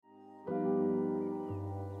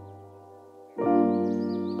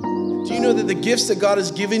you know that the gifts that God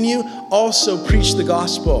has given you also preach the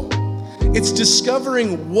gospel. It's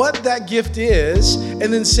discovering what that gift is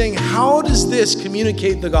and then saying, how does this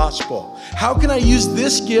communicate the gospel? How can I use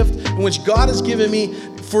this gift in which God has given me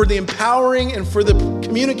for the empowering and for the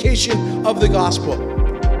communication of the gospel?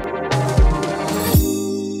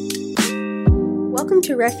 Welcome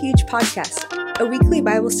to Refuge Podcast, a weekly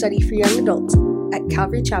Bible study for young adults at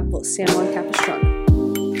Calvary Chapel, San Juan Capistrano.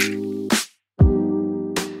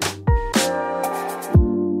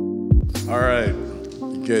 All right,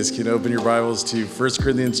 you guys can open your Bibles to 1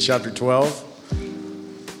 Corinthians chapter 12.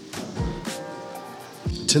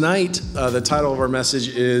 Tonight, the title of our message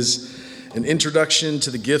is An Introduction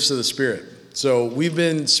to the Gifts of the Spirit. So we've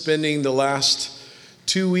been spending the last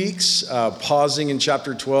 2 weeks pausing in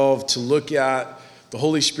chapter 12 to look at the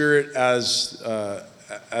Holy Spirit as a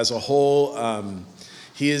whole.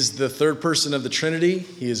 He is the third person of the Trinity.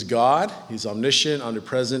 He is God. He's omniscient,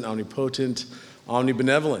 omnipresent, omnipotent,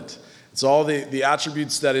 omnibenevolent. It's all the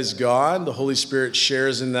attributes that is God. The Holy Spirit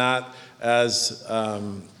shares in that as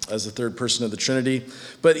the third person of the Trinity.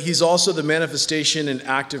 But he's also the manifestation and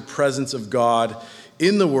active presence of God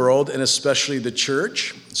in the world, and especially the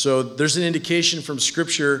church. So there's an indication from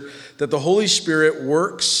Scripture that the Holy Spirit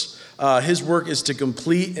works. His work is to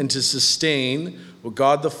complete and to sustain what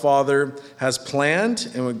God the Father has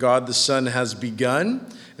planned and what God the Son has begun.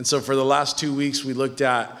 And so for the last 2 weeks, we looked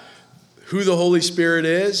at who the Holy Spirit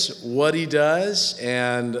is, what he does,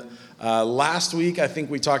 and last week I think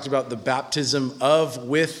we talked about the baptism of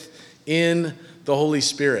within the Holy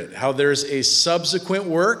Spirit, how there's a subsequent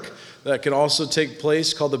work that can also take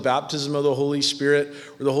place called the baptism of the Holy Spirit,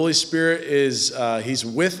 where the Holy Spirit is, he's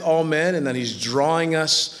with all men and that he's drawing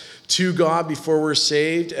us to God before we're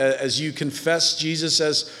saved. As you confess Jesus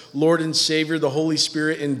as Lord and Savior, the Holy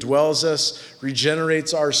Spirit indwells us,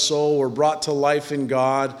 regenerates our soul. We're brought to life in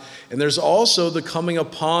God. And there's also the coming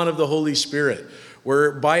upon of the Holy Spirit,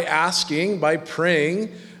 where by asking, by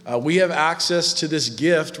praying, we have access to this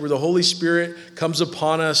gift where the Holy Spirit comes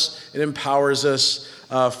upon us and empowers us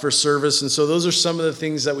for service. And so those are some of the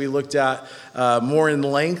things that we looked at more in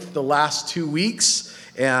length the last 2 weeks.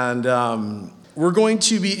 And we're going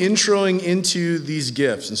to be introing into these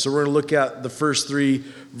gifts. And so we're going to look at the first 3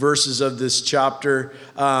 verses of this chapter.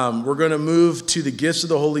 We're going to move to the gifts of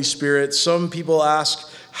the Holy Spirit. Some people ask,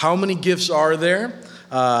 how many gifts are there?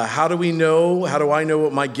 How do I know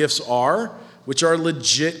what my gifts are? Which are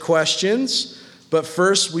legit questions. But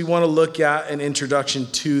first, we want to look at an introduction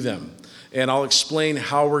to them. And I'll explain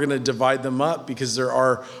how we're going to divide them up, because there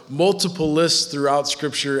are multiple lists throughout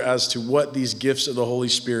Scripture as to what these gifts of the Holy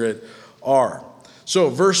Spirit are. So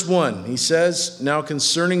verse 1, he says, "Now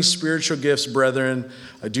concerning spiritual gifts, brethren,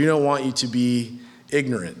 I do not want you to be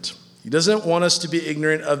ignorant." He doesn't want us to be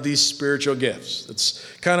ignorant of these spiritual gifts. That's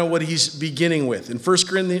kind of what he's beginning with. In 2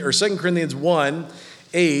 Corinthians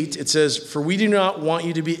 1:8, it says, "For we do not want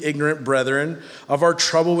you to be ignorant, brethren, of our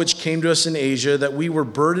trouble which came to us in Asia, that we were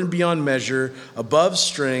burdened beyond measure, above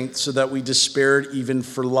strength, so that we despaired even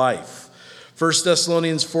for life." 1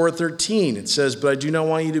 Thessalonians 4:13, it says, "But I do not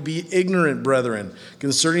want you to be ignorant, brethren,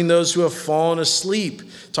 concerning those who have fallen asleep,"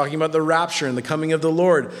 talking about the rapture and the coming of the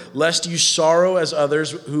Lord, "lest you sorrow as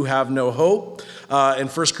others who have no hope." In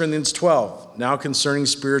 1 Corinthians 12, "Now concerning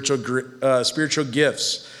spiritual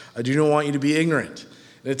gifts, I do not want you to be ignorant."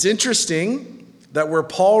 And it's interesting that where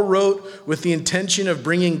Paul wrote with the intention of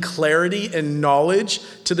bringing clarity and knowledge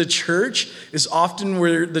to the church is often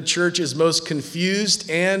where the church is most confused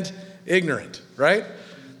and ignorant, right?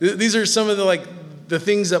 These are some of the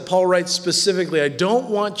things that Paul writes specifically. I don't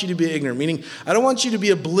want you to be ignorant, meaning I don't want you to be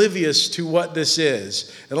oblivious to what this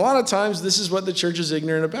is. And a lot of times this is what the church is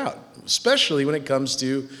ignorant about, especially when it comes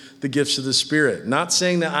to the gifts of the Spirit. Not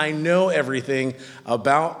saying that I know everything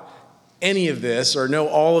about any of this or know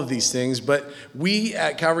all of these things, but we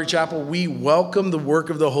at Calvary Chapel, we welcome the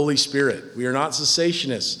work of the Holy Spirit. We are not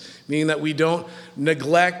cessationists, meaning that we don't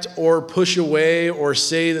neglect or push away or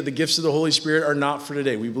say that the gifts of the Holy Spirit are not for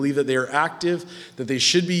today. We believe that they are active, that they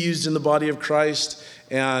should be used in the body of Christ,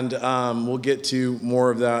 and we'll get to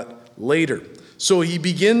more of that later. So he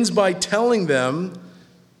begins by telling them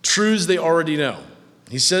truths they already know.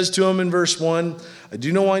 He says to them in verse 1, "I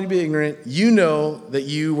do not want you to be ignorant. You know that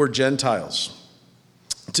you were Gentiles."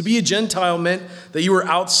 To be a Gentile meant that you were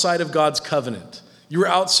outside of God's covenant. You were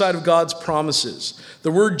outside of God's promises.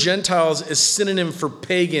 The word Gentiles is synonym for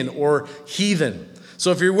pagan or heathen.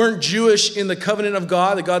 So if you weren't Jewish in the covenant of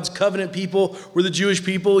God, that God's covenant people were the Jewish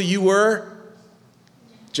people, you were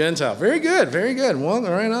Gentile. Very good, very good. Well,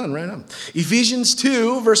 right on, right on. Ephesians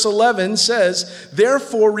 2, verse 11 says,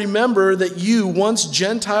 "Therefore remember that you, once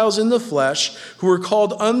Gentiles in the flesh, who were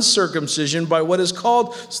called uncircumcision by what is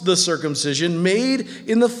called the circumcision, made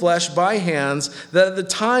in the flesh by hands, that at the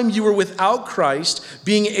time you were without Christ,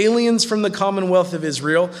 being aliens from the commonwealth of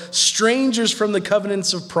Israel, strangers from the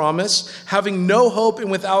covenants of promise, having no hope and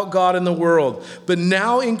without God in the world. But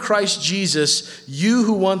now in Christ Jesus, you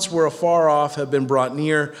who once were afar off have been brought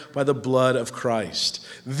near by the blood of Christ."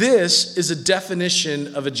 This is a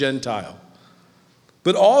definition of a Gentile.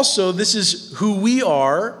 But also, this is who we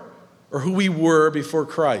are, or who we were before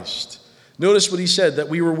Christ. Notice what he said, that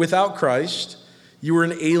we were without Christ. You were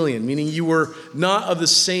an alien, meaning you were not of the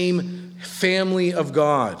same family of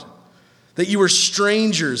God. That you were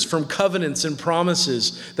strangers from covenants and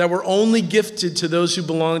promises that were only gifted to those who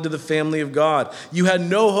belonged to the family of God. You had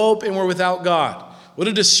no hope and were without God. What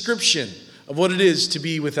a description of what it is to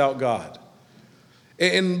be without God.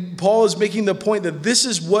 And Paul is making the point that this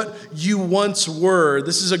is what you once were.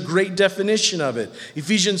 This is a great definition of it.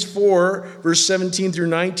 Ephesians 4, verse 17 through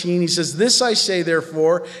 19, he says, "This I say,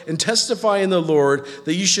 therefore, and testify in the Lord,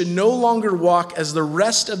 that you should no longer walk as the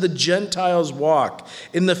rest of the Gentiles walk,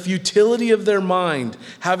 in the futility of their mind,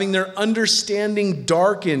 having their understanding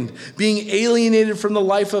darkened, being alienated from the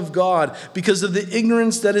life of God, because of the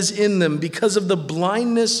ignorance that is in them, because of the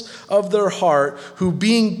blindness of their heart, who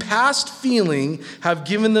being past feeling, have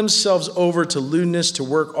given themselves over to lewdness, to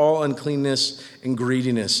work all uncleanness and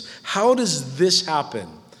greediness." How does this happen?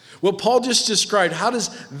 What Paul just described, how does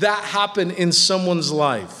that happen in someone's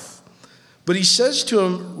life? But he says to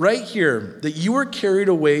him right here that you are carried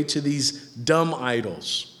away to these dumb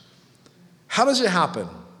idols. How does it happen?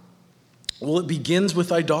 Well, it begins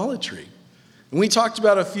with idolatry. And we talked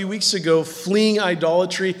about a few weeks ago fleeing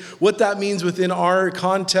idolatry, what that means within our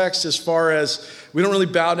context as far as we don't really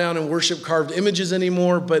bow down and worship carved images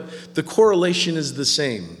anymore, but the correlation is the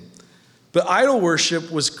same. But idol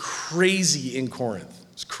worship was crazy in Corinth.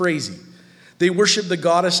 It's crazy. They worshiped the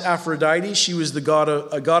goddess Aphrodite. She was a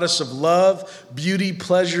goddess of love, beauty,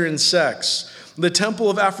 pleasure, and sex. The temple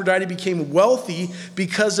of Aphrodite became wealthy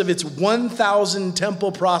because of its 1,000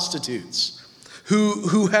 temple prostitutes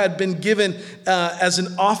who had been given as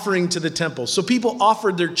an offering to the temple. So people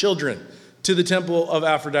offered their children to the temple of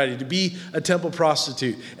Aphrodite to be a temple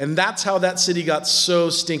prostitute. And that's how that city got so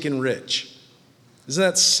stinking rich. Isn't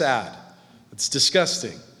that sad? It's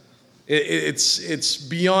disgusting. It's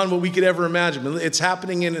beyond what we could ever imagine. It's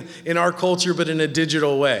happening in our culture, but in a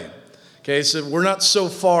digital way. Okay, so we're not so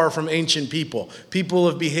far from ancient people. People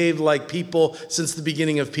have behaved like people since the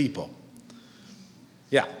beginning of people.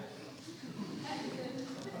 Yeah.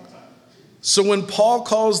 So when Paul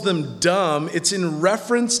calls them dumb, it's in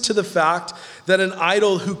reference to the fact that an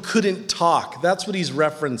idol who couldn't talk, that's what he's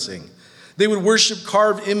referencing. They would worship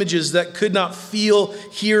carved images that could not feel,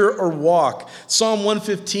 hear, or walk. Psalm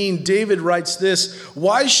 115, David writes this,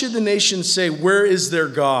 "Why should the nations say, 'Where is their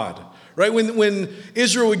God?'" Right? When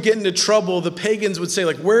Israel would get into trouble, the pagans would say,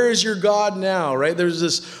 like, "Where is your God now?" Right? There's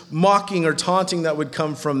this mocking or taunting that would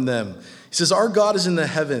come from them. He says, "Our God is in the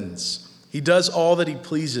heavens. He does all that he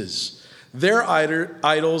pleases. Their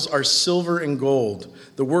idols are silver and gold,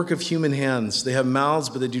 the work of human hands. They have mouths,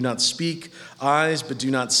 but they do not speak, eyes, but do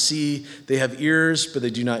not see. They have ears, but they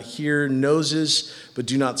do not hear, noses, but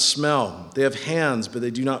do not smell. They have hands, but they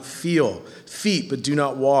do not feel, feet, but do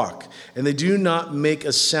not walk, and they do not make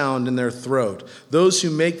a sound in their throat. Those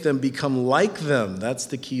who make them become like them." That's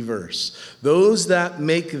the key verse. "Those that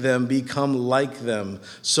make them become like them.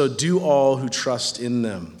 So do all who trust in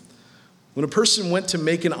them." When a person went to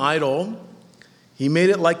make an idol, he made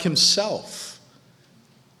it like himself,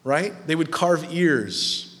 right? They would carve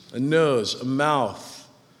ears, a nose, a mouth,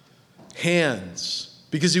 hands,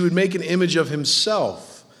 because he would make an image of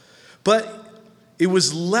himself. But it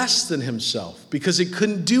was less than himself because it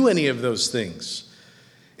couldn't do any of those things.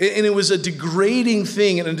 And it was a degrading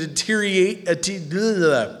thing and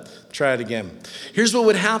Try it again. Here's what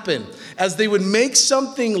would happen. As they would make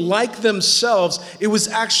something like themselves, it was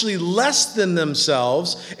actually less than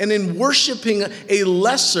themselves. And in worshiping a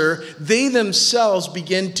lesser, they themselves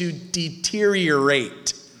began to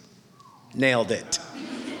deteriorate. Nailed it.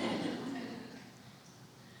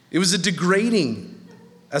 It was a degrading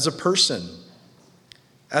as a person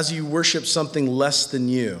as you worship something less than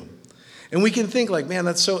you. And we can think like, man,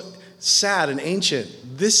 that's so sad and ancient.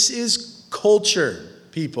 This is culture,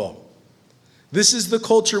 people. This is the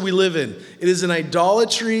culture we live in. It is an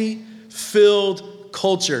idolatry-filled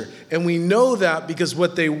culture. And we know that because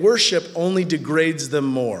what they worship only degrades them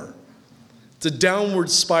more. It's a downward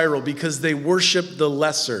spiral because they worship the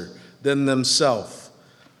lesser than themselves.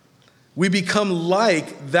 We become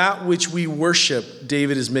like that which we worship,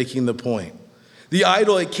 David is making the point. The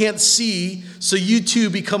idol, it can't see, so you too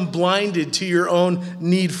become blinded to your own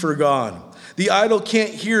need for God. The idol can't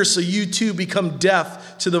hear, so you too become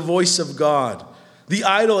deaf to the voice of God. The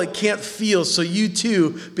idol, it can't feel, so you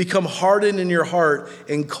too become hardened in your heart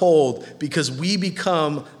and cold, because we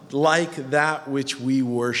become like that which we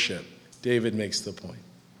worship. David makes the point.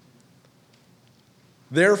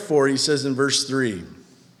 Therefore, he says in verse 3,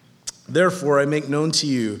 therefore, I make known to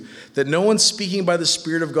you that no one speaking by the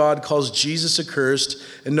Spirit of God calls Jesus accursed,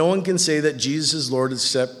 and no one can say that Jesus is Lord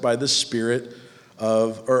except by the Spirit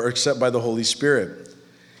or except by the Holy Spirit.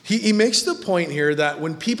 He makes the point here that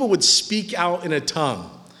when people would speak out in a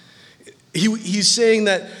tongue, he's saying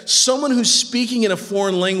that someone who's speaking in a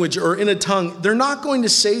foreign language or in a tongue, they're not going to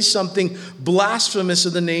say something blasphemous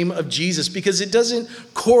of the name of Jesus, because it doesn't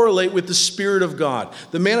correlate with the Spirit of God.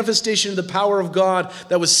 The manifestation of the power of God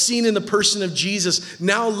that was seen in the person of Jesus,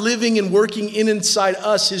 now living and working inside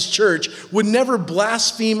us, his church, would never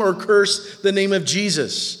blaspheme or curse the name of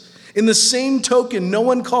Jesus. In the same token, no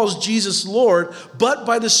one calls Jesus Lord but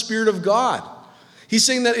by the Spirit of God. He's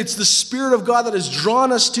saying that it's the Spirit of God that has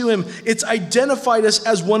drawn us to him. It's identified us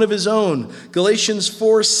as one of his own. Galatians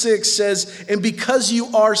 4:6 says, and because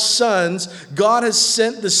you are sons, God has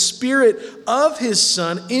sent the Spirit of his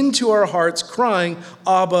Son into our hearts, crying,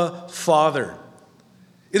 Abba, Father.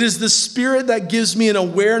 It is the Spirit that gives me an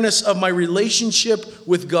awareness of my relationship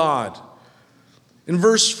with God. In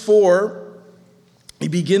verse 4, he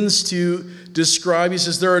begins to describe, he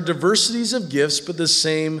says, there are diversities of gifts, but the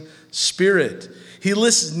same Spirit. He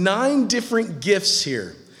lists 9 different gifts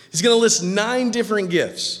here. He's going to list 9 different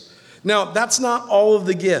gifts. Now, that's not all of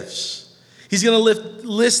the gifts. He's going to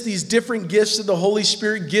list these different gifts that the Holy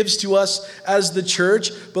Spirit gives to us as the church.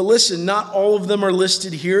 But listen, not all of them are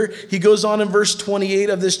listed here. He goes on in verse 28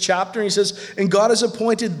 of this chapter, and he says, and God has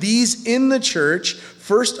appointed these in the church,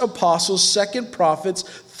 first apostles, second prophets,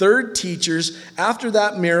 third teachers, after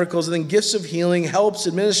that miracles, and then gifts of healing, helps,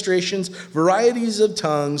 administrations, varieties of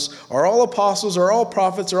tongues. Are all apostles, are all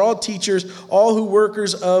prophets, are all teachers, all who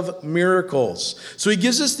workers of miracles. So he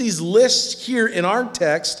gives us these lists here in our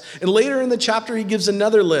text, and later in the chapter he gives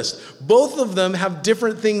another list. Both of them have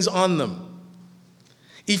different things on them.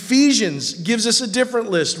 Ephesians gives us a different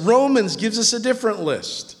list. Romans gives us a different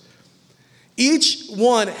list. Each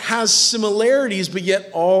one has similarities, but yet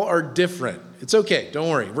all are different. It's okay. Don't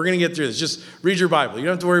worry. We're going to get through this. Just read your Bible. You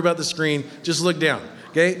don't have to worry about the screen. Just look down,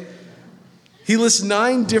 okay? He lists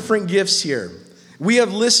 9 different gifts here. We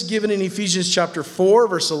have lists given in Ephesians chapter 4,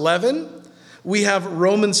 verse 11. We have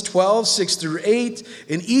Romans 12, 6 through 8.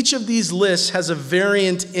 And each of these lists has a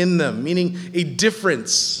variant in them, meaning a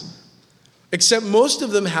difference. Except most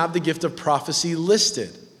of them have the gift of prophecy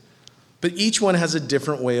listed. But each one has a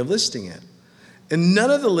different way of listing it. And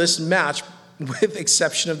none of the lists match, with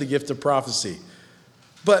exception of the gift of prophecy.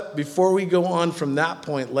 But before we go on from that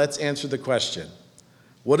point, let's answer the question.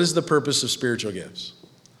 What is the purpose of spiritual gifts?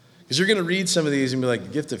 Because you're going to read some of these and be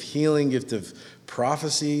like, gift of healing, gift of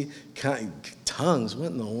prophecy, tongues,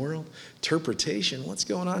 what in the world? Interpretation, what's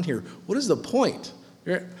going on here? What is the point?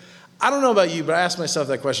 I don't know about you, but I ask myself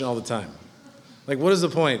that question all the time. Like, what is the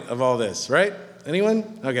point of all this, right?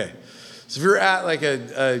 Anyone? Okay. So if you're at like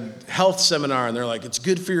a health seminar and they're like, it's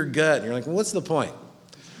good for your gut, and you're like, well, what's the point?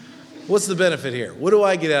 What's the benefit here? What do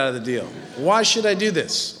I get out of the deal? Why should I do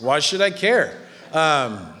this? Why should I care?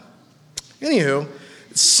 Anywho,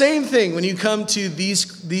 same thing when you come to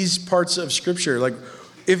these parts of Scripture. Like,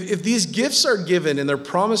 if these gifts are given and they're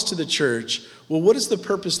promised to the church, well, what is the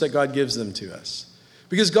purpose that God gives them to us?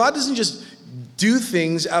 Because God doesn't just do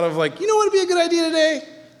things out of like, you know what would be a good idea today?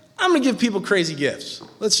 I'm going to give people crazy gifts.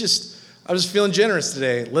 I'm just feeling generous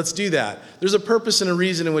today. Let's do that. There's a purpose and a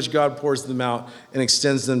reason in which God pours them out and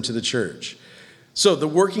extends them to the church. So the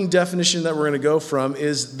working definition that we're going to go from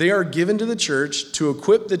is they are given to the church to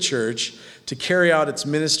equip the church to carry out its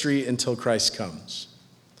ministry until Christ comes.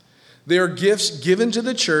 They are gifts given to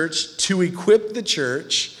the church to equip the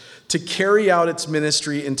church to carry out its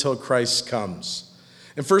ministry until Christ comes.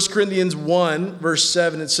 In 1 Corinthians 1, verse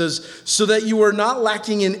 7, it says, so that you are not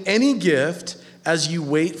lacking in any gift as you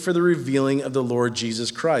wait for the revealing of the Lord Jesus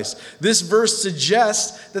Christ. This verse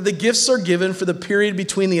suggests that the gifts are given for the period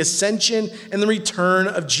between the ascension and the return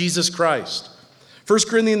of Jesus Christ. 1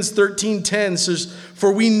 Corinthians 13:10 says,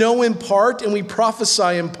 for we know in part and we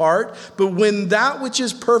prophesy in part, but when that which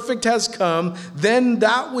is perfect has come, then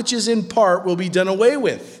that which is in part will be done away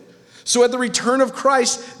with. So at the return of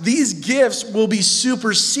Christ, these gifts will be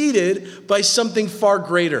superseded by something far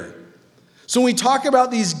greater. So when we talk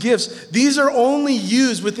about these gifts, these are only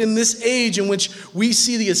used within this age in which we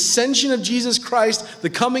see the ascension of Jesus Christ, the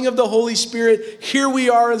coming of the Holy Spirit. Here we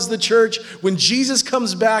are as the church. When Jesus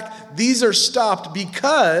comes back, these are stopped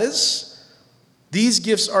because these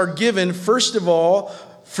gifts are given, first of all,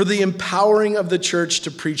 for the empowering of the church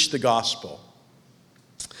to preach the gospel.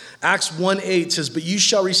 Acts 1:8 says, "But you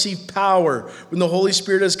shall receive power when the Holy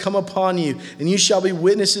Spirit has come upon you, and you shall be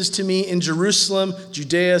witnesses to me in Jerusalem,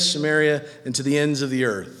 Judea, Samaria, and to the ends of the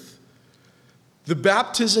earth." The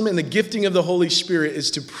baptism and the gifting of the Holy Spirit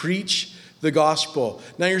is to preach the gospel.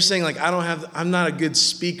 Now you're saying, like, I'm not a good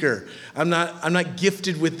speaker. I'm not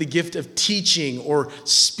gifted with the gift of teaching or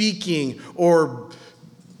speaking or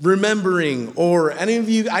remembering, or any of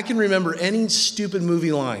you, I can remember any stupid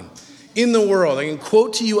movie line in the world. I can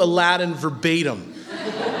quote to you Aladdin verbatim.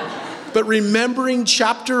 But remembering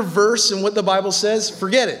chapter, verse, and what the Bible says,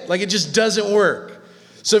 forget it. Like, it just doesn't work.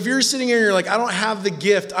 So if you're sitting here and you're like, I don't have the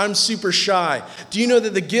gift, I'm super shy. Do you know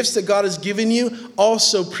that the gifts that God has given you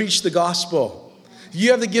also preach the gospel? If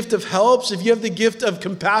you have the gift of helps, if you have the gift of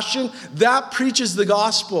compassion, that preaches the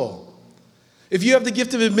gospel. If you have the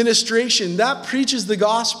gift of administration, that preaches the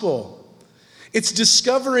gospel. It's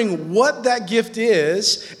discovering what that gift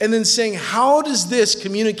is and then saying, how does this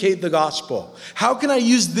communicate the gospel? How can I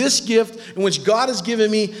use this gift in which God has given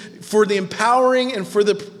me for the empowering and for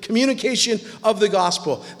the communication of the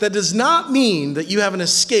gospel? That does not mean that you have an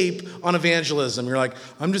escape on evangelism. You're like,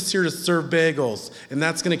 I'm just here to serve bagels, and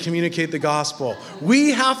that's going to communicate the gospel.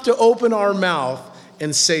 We have to open our mouth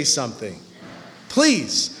and say something.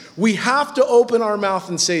 Please, we have to open our mouth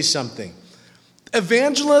and say something.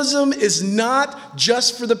 Evangelism is not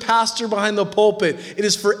just for the pastor behind the pulpit. It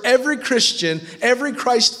is for every Christian. Every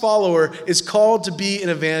Christ follower is called to be an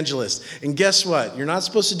evangelist. And guess what? You're not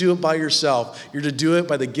supposed to do it by yourself. You're to do it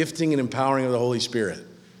by the gifting and empowering of the Holy Spirit.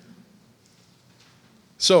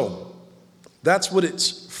 So, that's what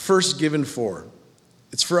it's first given for.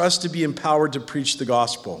 It's for us to be empowered to preach the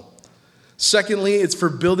gospel. Secondly, it's for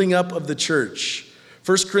building up of the church.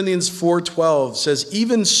 1 Corinthians 4:12 says,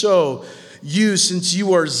 "Even so, you, since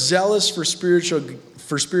you are zealous for spiritual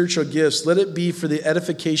gifts, let it be for the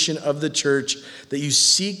edification of the church that you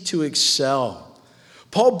seek to excel."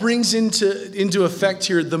 Paul brings into effect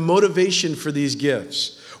here the motivation for these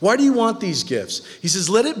gifts. Why do you want these gifts? He says,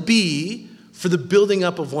 let it be for the building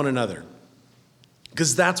up of one another,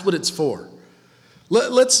 because that's what it's for.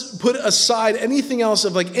 Let's put aside anything else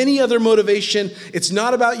of like any other motivation. It's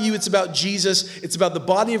not about you, it's about Jesus. It's about the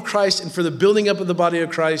body of Christ and for the building up of the body of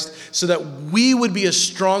Christ so that we would be a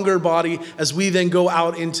stronger body as we then go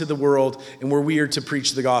out into the world and where we are to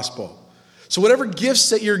preach the gospel. So whatever gifts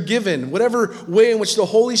that you're given, whatever way in which the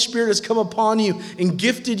Holy Spirit has come upon you and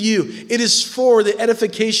gifted you, it is for the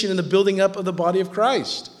edification and the building up of the body of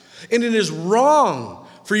Christ. And it is wrong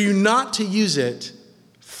for you not to use it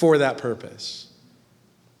for that purpose.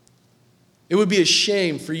 It would be a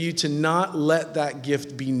shame for you to not let that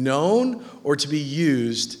gift be known or to be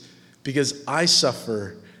used because I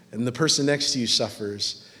suffer and the person next to you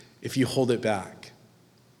suffers if you hold it back.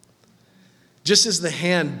 Just as the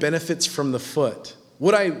hand benefits from the foot,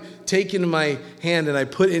 what I take into my hand and I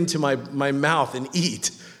put into my mouth and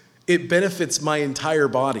eat, it benefits my entire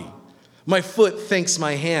body. My foot thanks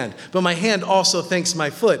my hand, but my hand also thanks my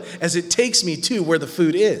foot as it takes me to where the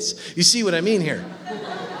food is. You see what I mean here?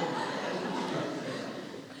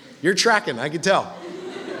 You're tracking, I can tell.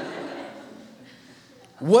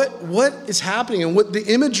 What is happening and what the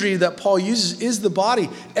imagery that Paul uses is the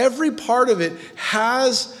body. Every part of it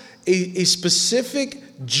has a specific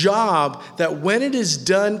job that when it is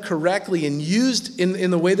done correctly and used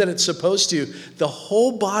in the way that it's supposed to, the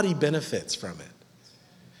whole body benefits from it.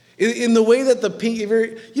 In the way that the pinky,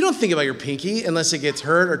 you don't think about your pinky unless it gets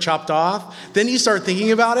hurt or chopped off. Then you start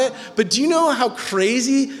thinking about it. But do you know how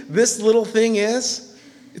crazy this little thing is?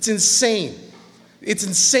 It's insane. It's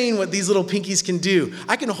insane what these little pinkies can do.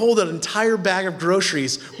 I can hold an entire bag of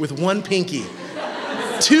groceries with one pinky.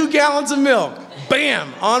 2 gallons of milk,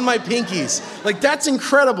 bam, on my pinkies. Like, that's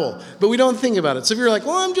incredible, but we don't think about it. So if you're like,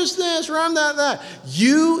 well, I'm just this or I'm that.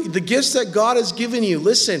 The gifts that God has given you,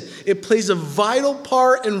 listen, it plays a vital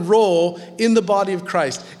part and role in the body of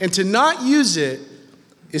Christ. And to not use it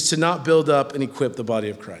is to not build up and equip the body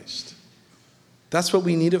of Christ. That's what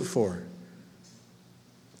we need it for.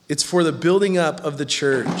 It's for the building up of the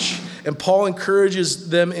church. And Paul encourages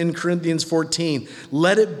them in Corinthians 14,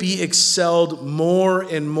 let it be excelled more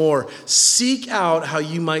and more. Seek out how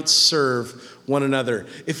you might serve one another.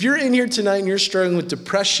 If you're in here tonight and you're struggling with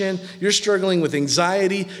depression, you're struggling with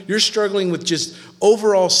anxiety, you're struggling with just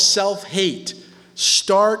overall self-hate,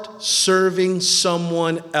 start serving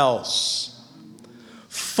someone else.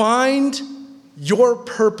 find your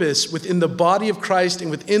purpose within the body of Christ and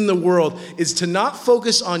within the world is to not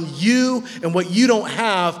focus on you and what you don't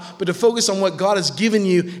have, but to focus on what God has given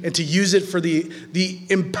you and to use it for the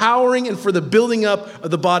empowering and for the building up of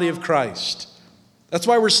the body of Christ. That's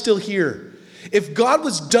why we're still here. If God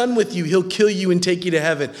was done with you, he'll kill you and take you to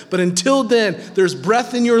heaven. But until then, there's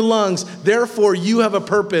breath in your lungs. Therefore, you have a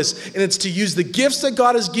purpose, and it's to use the gifts that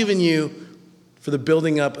God has given you for the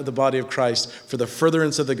building up of the body of Christ, for the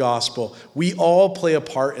furtherance of the gospel. We all play a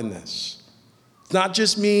part in this. It's not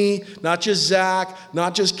just me, not just Zach,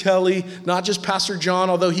 not just Kelly, not just Pastor John,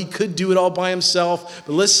 although he could do it all by himself.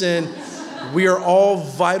 But listen, we are all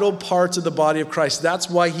vital parts of the body of Christ. That's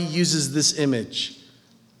why he uses this image.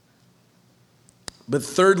 But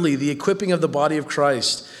thirdly, the equipping of the body of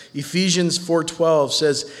Christ. Ephesians 4:12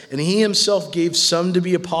 says, and he himself gave some to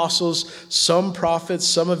be apostles, some prophets,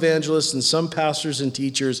 some evangelists, and some pastors and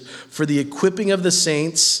teachers for the equipping of the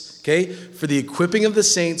saints. Okay? For the equipping of the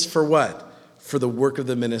saints for what? For the work of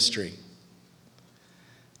the ministry.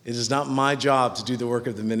 It is not my job to do the work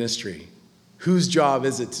of the ministry. Whose job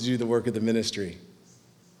is it to do the work of the ministry?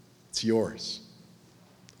 It's yours.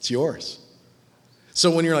 It's yours. So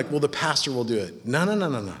when you're like, well, the pastor will do it. No.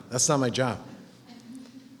 That's not my job.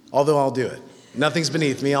 Although I'll do it. Nothing's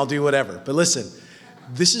beneath me. I'll do whatever. But listen,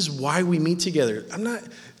 this is why we meet together.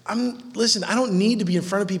 Listen, I don't need to be in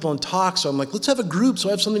front of people and talk. So I'm like, let's have a group so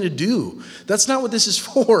I have something to do. That's not what this is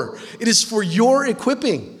for. It is for your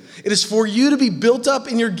equipping. It is for you to be built up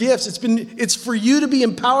in your gifts. It's for you to be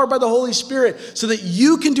empowered by the Holy Spirit so that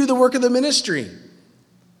you can do the work of the ministry.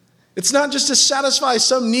 It's not just to satisfy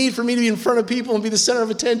some need for me to be in front of people and be the center of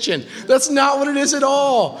attention. That's not what it is at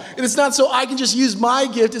all. And it's not so I can just use my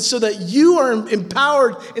gift. It's so that you are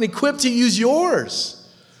empowered and equipped to use yours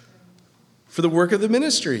for the work of the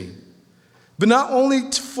ministry. But not only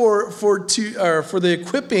for the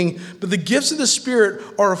equipping, but the gifts of the Spirit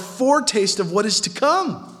are a foretaste of what is to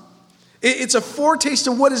come. It's a foretaste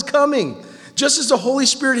of what is coming. Just as the Holy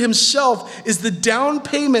Spirit himself is the down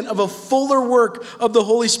payment of a fuller work of the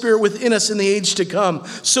Holy Spirit within us in the age to come,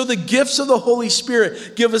 so the gifts of the Holy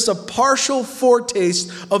Spirit give us a partial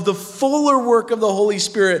foretaste of the fuller work of the Holy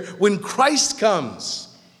Spirit when Christ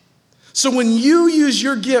comes. So when you use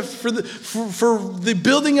your gift for the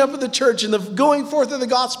building up of the church and the going forth of the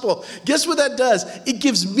gospel, guess what that does? It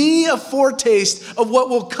gives me a foretaste of what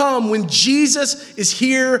will come when Jesus is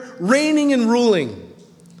here reigning and ruling.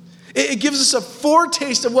 It gives us a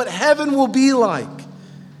foretaste of what heaven will be like.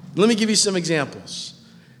 Let me give you some examples.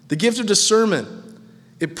 The gift of discernment.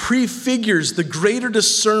 It prefigures the greater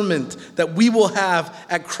discernment that we will have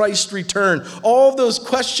at Christ's return. All of those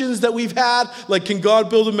questions that we've had, like can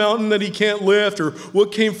God build a mountain that he can't lift? Or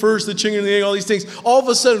what came first, the chicken and the egg, all these things. All of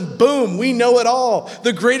a sudden, boom, we know it all.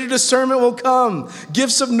 The greater discernment will come.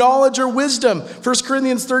 Gifts of knowledge or wisdom. 1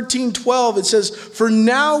 Corinthians 13:12, it says, for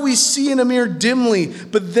now we see in a mirror dimly,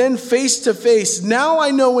 but then face to face. Now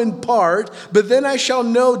I know in part, but then I shall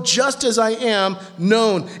know just as I am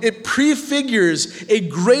known. It prefigures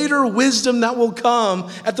a greater wisdom that will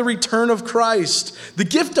come at the return of Christ. The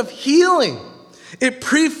gift of healing. It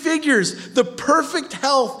prefigures the perfect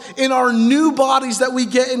health in our new bodies that we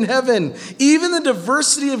get in heaven. Even the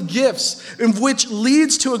diversity of gifts, in which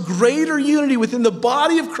leads to a greater unity within the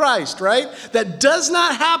body of Christ, right? That does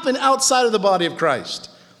not happen outside of the body of Christ.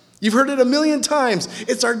 You've heard it a million times.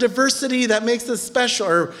 It's our diversity that makes us special,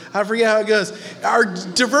 or I forget how it goes. Our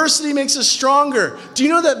diversity makes us stronger. Do you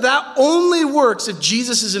know that only works if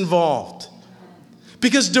Jesus is involved?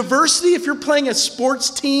 Because diversity, if you're playing a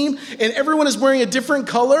sports team and everyone is wearing a different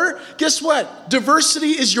color, guess what? Diversity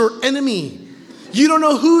is your enemy. You don't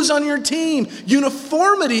know who's on your team.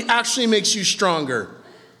 Uniformity actually makes you stronger.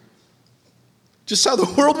 Just how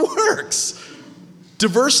the world works.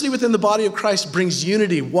 Diversity within the body of Christ brings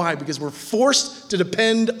unity. Why? Because we're forced to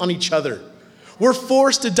depend on each other. We're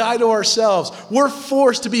forced to die to ourselves. We're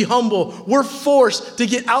forced to be humble. We're forced to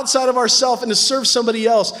get outside of ourselves and to serve somebody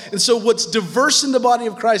else. And so what's diverse in the body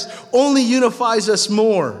of Christ only unifies us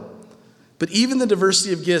more. But even the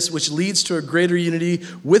diversity of gifts, which leads to a greater unity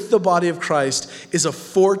with the body of Christ, is a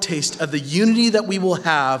foretaste of the unity that we will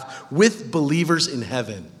have with believers in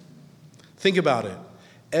heaven. Think about it.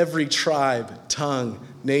 Every tribe, tongue,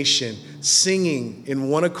 nation, singing in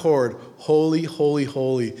one accord, holy, holy,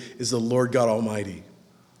 holy is the Lord God Almighty.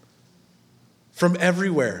 From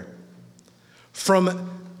everywhere, from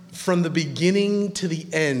the beginning to the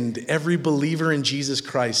end, every believer in Jesus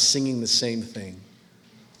Christ singing the same thing.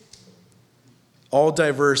 All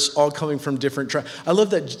diverse, all coming from different tribes. I love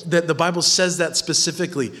that the Bible says that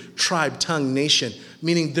specifically. Tribe, tongue, nation.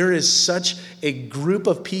 meaning there is such a group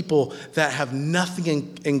of people that have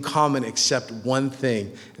nothing in common except one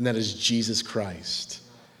thing, and that is Jesus Christ,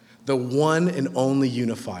 the one and only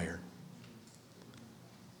unifier.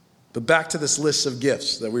 But back to this list of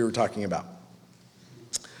gifts that we were talking about.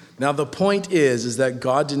 Now, the point is that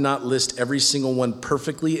God did not list every single one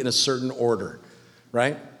perfectly in a certain order,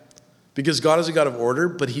 right? Because God is a God of order,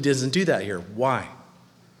 but he doesn't do that here. Why?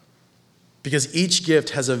 Because each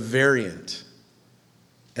gift has a variant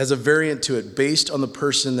to it based on the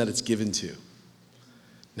person that it's given to.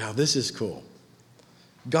 Now, this is cool.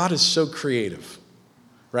 God is so creative,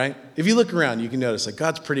 right? If you look around, you can notice like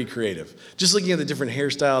God's pretty creative. Just looking at the different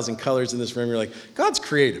hairstyles and colors in this room, you're like, God's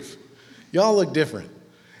creative. Y'all look different.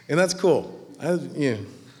 And that's cool.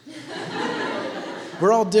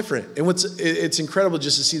 We're all different. And it's incredible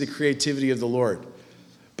just to see the creativity of the Lord.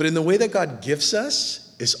 But in the way that God gifts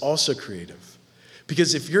us is also creative.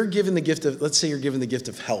 Because if you're given the gift of, let's say you're given the gift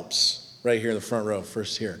of helps, right here in the front row,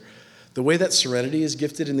 first here. The way that Serenity is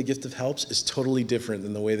gifted in the gift of helps is totally different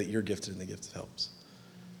than the way that you're gifted in the gift of helps.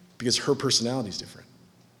 Because her personality is different.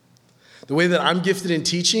 The way that I'm gifted in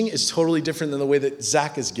teaching is totally different than the way that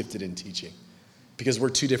Zach is gifted in teaching. Because we're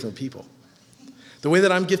two different people. The way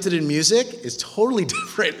that I'm gifted in music is totally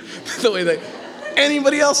different than the way that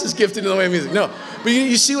anybody else is gifted in the way of music. No, but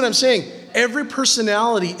you see what I'm saying? Every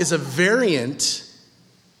personality is a variant.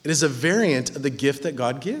 It is a variant of the gift that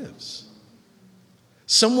God gives.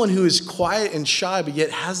 Someone who is quiet and shy but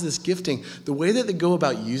yet has this gifting, the way that they go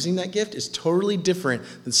about using that gift is totally different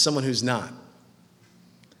than someone who's not.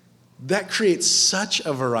 That creates such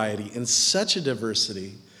a variety and such a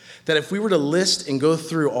diversity that if we were to list and go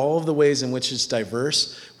through all of the ways in which it's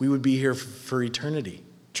diverse, we would be here for eternity,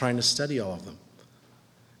 trying to study all of them.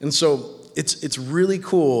 And so it's really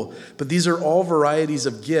cool, but these are all varieties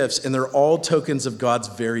of gifts, and they're all tokens of God's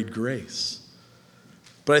varied grace.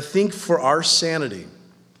 But I think for our sanity,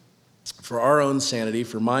 for our own sanity,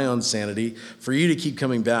 for my own sanity, for you to keep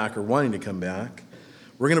coming back or wanting to come back,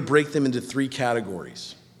 we're going to break them into three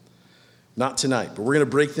categories. Not tonight, but we're going to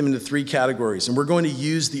break them into three categories. And we're going to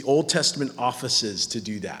use the Old Testament offices to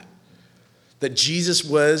do that. That Jesus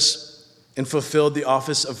was and fulfilled the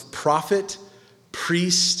office of prophet,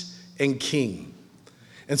 priest, and king.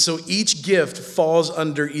 And so each gift falls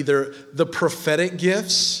under either the prophetic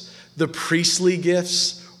gifts, the priestly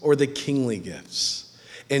gifts, or the kingly gifts.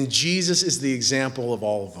 And Jesus is the example of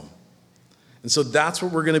all of them. And so that's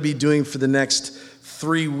what we're going to be doing for the next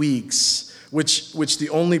 3 weeks. Which the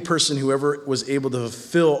only person who ever was able to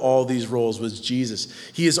fulfill all these roles was Jesus.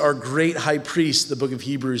 He is our great high priest, the book of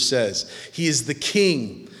Hebrews says. He is the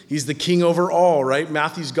king. He's the king over all, right?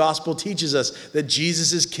 Matthew's gospel teaches us that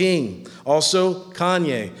Jesus is king. Also,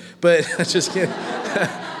 Kanye. But just kidding.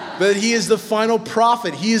 But he is the final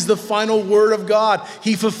prophet. He is the final word of God.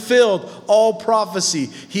 He fulfilled all prophecy.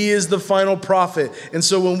 He is the final prophet. And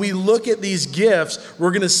so when we look at these gifts,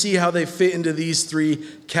 we're going to see how they fit into these three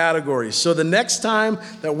categories. So the next time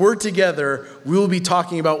that we're together, we will be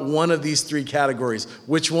talking about one of these three categories.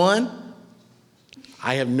 Which one?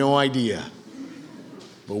 I have no idea.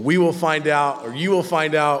 But we will find out, or you will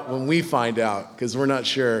find out when we find out, because we're not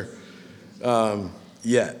sure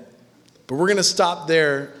yet. But we're going to stop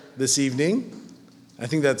there this evening. I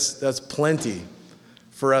think that's plenty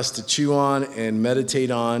for us to chew on and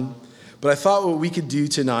meditate on. But I thought what we could do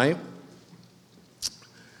tonight,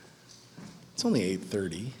 it's only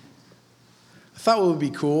 8:30. I thought what would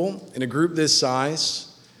be cool in a group this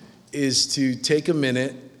size is to take a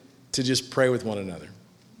minute to just pray with one another.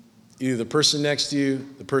 Either the person next to you,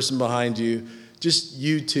 the person behind you, just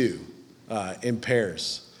you two in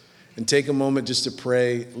pairs. And take a moment just to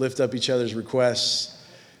pray, lift up each other's requests,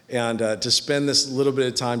 and to spend this little bit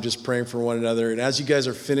of time just praying for one another. And as you guys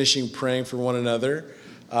are finishing praying for one another,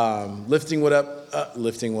 lifting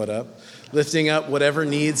up whatever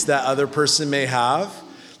needs that other person may have.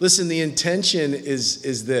 Listen, the intention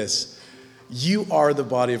is this. You are the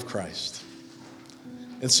body of Christ.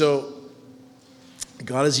 And so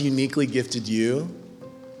God has uniquely gifted you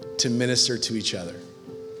to minister to each other.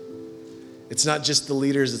 It's not just the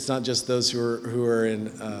leaders. It's not just those who are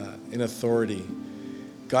in authority.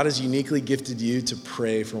 God has uniquely gifted you to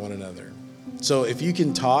pray for one another. So if you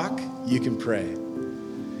can talk, you can pray.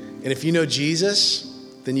 And if you know Jesus,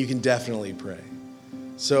 then you can definitely pray.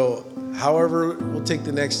 So however, we'll take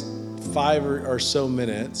the next 5 or so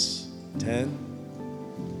minutes, 10,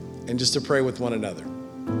 and just to pray with one another.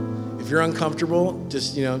 If you're uncomfortable,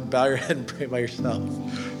 just, bow your head and pray by yourself.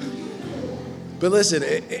 But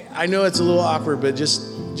listen, I know it's a little awkward, but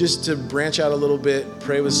just to branch out a little bit,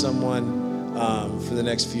 pray with someone for the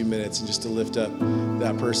next few minutes and just to lift up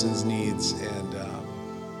that person's needs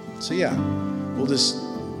So yeah, we'll just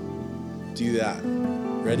do that.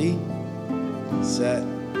 Ready, set,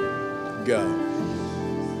 go.